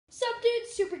Sup dude,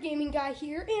 Super Gaming Guy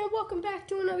here, and welcome back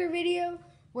to another video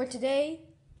where today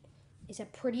is a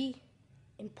pretty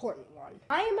important one.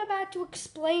 I am about to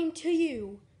explain to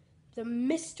you the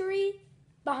mystery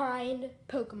behind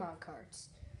Pokemon cards.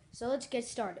 So let's get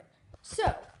started.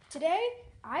 So, today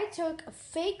I took a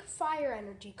fake fire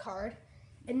energy card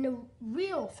and the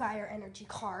real fire energy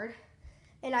card,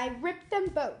 and I ripped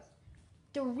them both.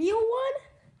 The real one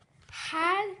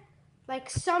had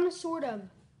like some sort of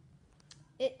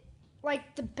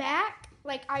like the back,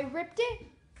 like I ripped it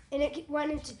and it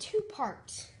went into two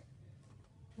parts.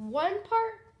 One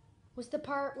part was the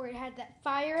part where it had that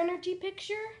fire energy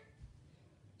picture,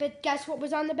 but guess what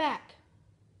was on the back?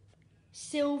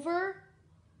 Silver,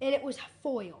 and it was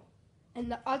foil.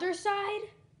 And the other side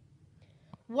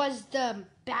was the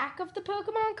back of the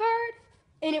Pokemon card,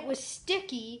 and it was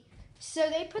sticky, so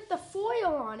they put the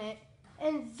foil on it,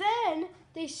 and then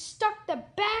they stuck the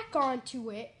back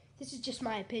onto it. This is just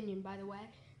my opinion, by the way.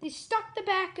 They stuck the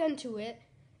back onto it,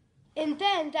 and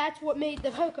then that's what made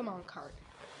the Pokemon card.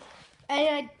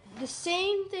 And the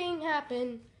same thing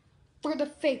happened for the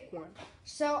fake one.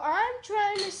 So I'm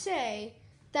trying to say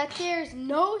that there's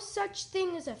no such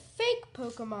thing as a fake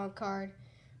Pokemon card,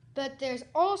 but there's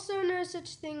also no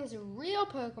such thing as a real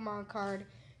Pokemon card,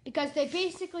 because they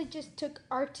basically just took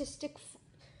artistic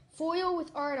foil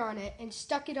with art on it and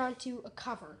stuck it onto a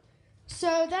cover.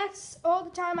 So that's all the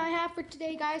time I have for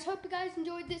today, guys. Hope you guys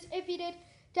enjoyed this. If you did,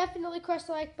 definitely press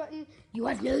the like button. You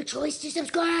have no choice to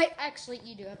subscribe. Actually,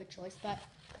 you do have a choice, but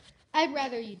I'd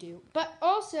rather you do. But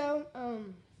also,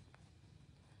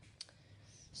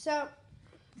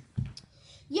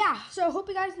 yeah, so hope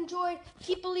you guys enjoyed.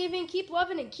 Keep believing, keep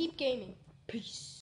loving, and keep gaming. Peace.